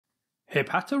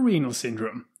Hepatorenal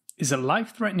syndrome is a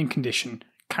life-threatening condition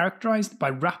characterized by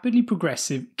rapidly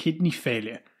progressive kidney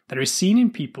failure that is seen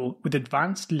in people with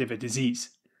advanced liver disease.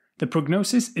 The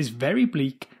prognosis is very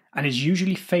bleak and is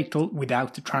usually fatal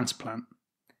without a transplant.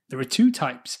 There are two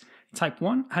types. Type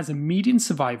 1 has a median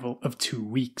survival of 2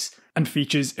 weeks and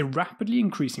features a rapidly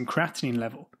increasing creatinine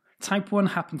level. Type 1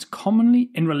 happens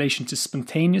commonly in relation to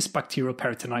spontaneous bacterial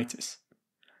peritonitis.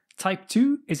 Type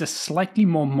 2 is a slightly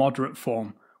more moderate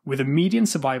form with a median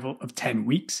survival of 10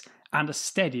 weeks and a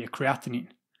steadier creatinine.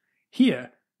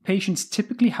 Here, patients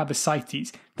typically have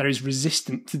ascites that is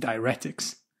resistant to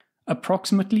diuretics.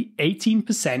 Approximately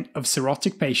 18% of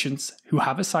cirrhotic patients who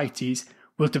have ascites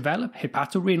will develop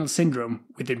hepatorenal syndrome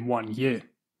within 1 year.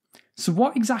 So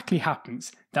what exactly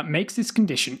happens that makes this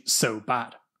condition so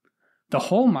bad? The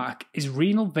hallmark is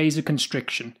renal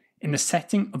vasoconstriction in the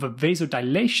setting of a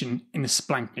vasodilation in the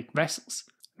splanchnic vessels.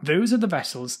 Those are the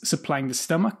vessels supplying the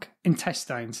stomach,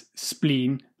 intestines,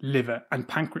 spleen, liver, and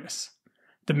pancreas.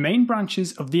 The main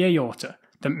branches of the aorta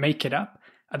that make it up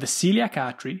are the celiac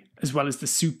artery, as well as the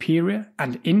superior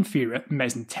and inferior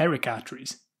mesenteric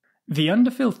arteries. The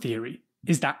underfill theory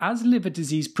is that as liver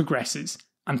disease progresses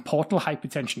and portal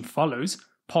hypertension follows,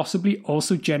 possibly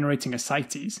also generating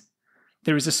ascites,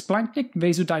 there is a splanchnic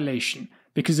vasodilation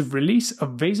because of release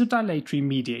of vasodilatory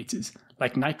mediators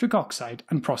like nitric oxide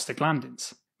and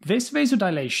prostaglandins. This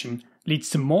vasodilation leads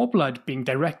to more blood being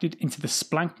directed into the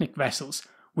splanchnic vessels,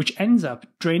 which ends up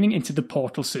draining into the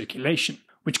portal circulation,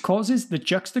 which causes the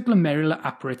juxtaglomerular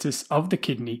apparatus of the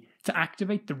kidney to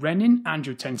activate the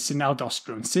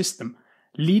renin-angiotensin-aldosterone system,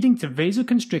 leading to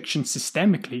vasoconstriction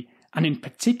systemically and in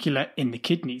particular in the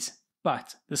kidneys.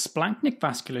 But the splanchnic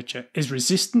vasculature is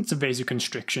resistant to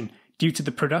vasoconstriction due to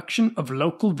the production of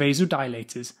local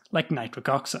vasodilators like nitric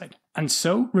oxide, and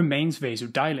so remains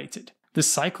vasodilated. The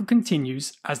cycle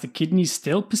continues as the kidneys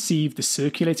still perceive the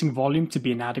circulating volume to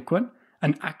be inadequate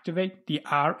and activate the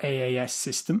RAAS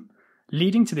system,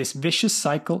 leading to this vicious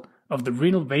cycle of the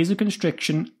renal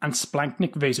vasoconstriction and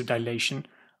splanchnic vasodilation,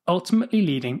 ultimately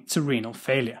leading to renal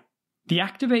failure. The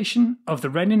activation of the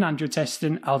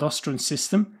renin-angiotensin-aldosterone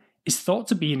system is thought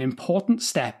to be an important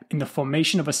step in the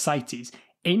formation of ascites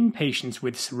in patients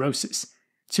with cirrhosis,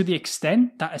 to the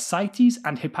extent that ascites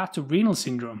and hepatorenal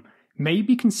syndrome may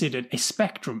be considered a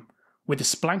spectrum, where the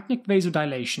splanchnic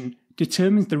vasodilation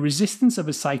determines the resistance of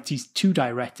ascites to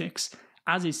diuretics,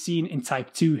 as is seen in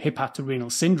type 2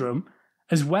 hepatorenal syndrome,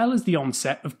 as well as the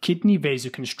onset of kidney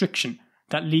vasoconstriction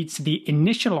that leads to the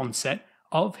initial onset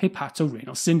of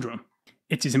hepatorenal syndrome.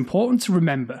 It is important to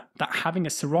remember that having a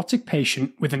cirrhotic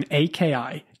patient with an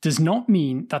AKI does not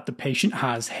mean that the patient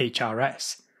has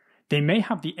HRS. They may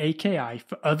have the AKI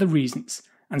for other reasons,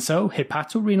 and so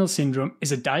hepatorenal syndrome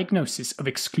is a diagnosis of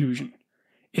exclusion.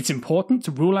 It's important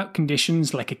to rule out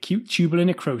conditions like acute tubular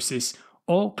necrosis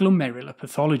or glomerular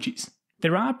pathologies.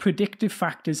 There are predictive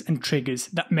factors and triggers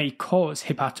that may cause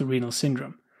hepatorenal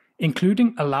syndrome,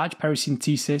 including a large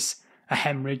paracentesis, a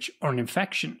hemorrhage, or an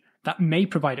infection that may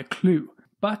provide a clue,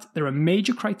 but there are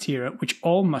major criteria which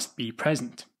all must be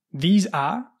present. These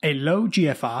are a low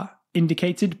GFR,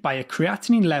 indicated by a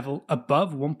creatinine level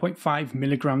above 1.5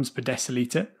 milligrams per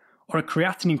deciliter, or a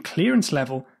creatinine clearance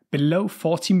level below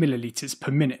 40 milliliters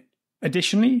per minute.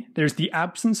 Additionally, there is the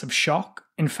absence of shock,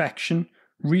 infection,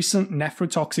 recent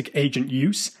nephrotoxic agent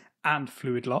use, and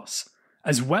fluid loss,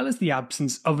 as well as the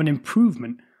absence of an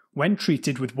improvement when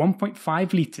treated with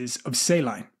 1.5 liters of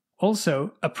saline.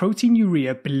 Also, a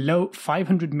proteinuria below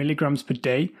 500 milligrams per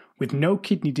day with no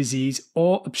kidney disease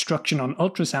or obstruction on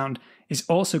ultrasound is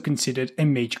also considered a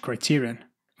major criterion.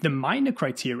 The minor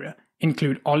criteria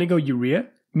include oligouria,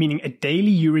 meaning a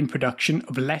daily urine production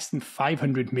of less than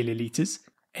 500 milliliters,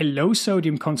 a low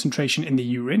sodium concentration in the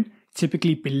urine,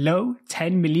 typically below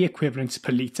 10 milliequivalents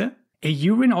per liter, a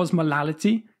urine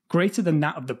osmolality greater than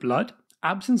that of the blood,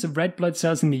 absence of red blood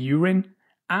cells in the urine,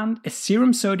 and a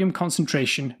serum sodium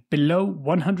concentration below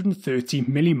 130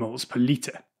 millimoles per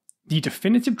liter. The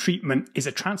definitive treatment is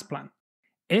a transplant.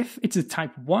 If it's a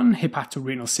type 1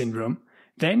 hepatorenal syndrome,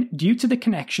 then due to the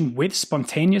connection with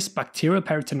spontaneous bacterial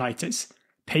peritonitis,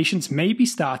 patients may be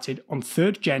started on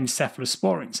third-gen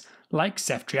cephalosporins like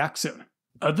ceftriaxone.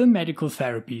 Other medical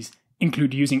therapies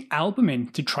include using albumin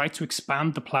to try to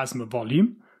expand the plasma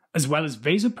volume, as well as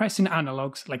vasopressin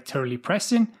analogues like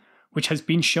terlipressin, which has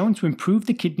been shown to improve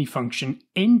the kidney function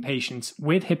in patients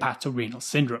with hepatorenal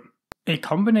syndrome. A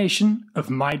combination of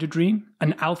midodrine,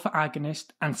 an alpha agonist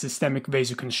and systemic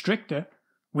vasoconstrictor,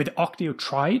 with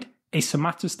octiotride, a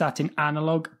somatostatin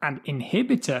analog and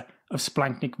inhibitor of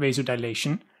splanchnic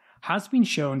vasodilation, has been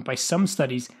shown by some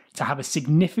studies to have a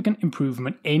significant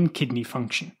improvement in kidney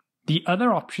function. The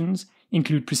other options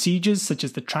include procedures such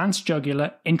as the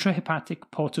transjugular intrahepatic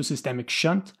portosystemic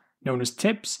shunt, known as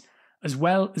TIPS, as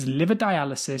well as liver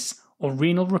dialysis or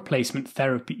renal replacement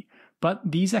therapy, but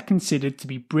these are considered to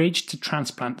be bridge to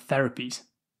transplant therapies.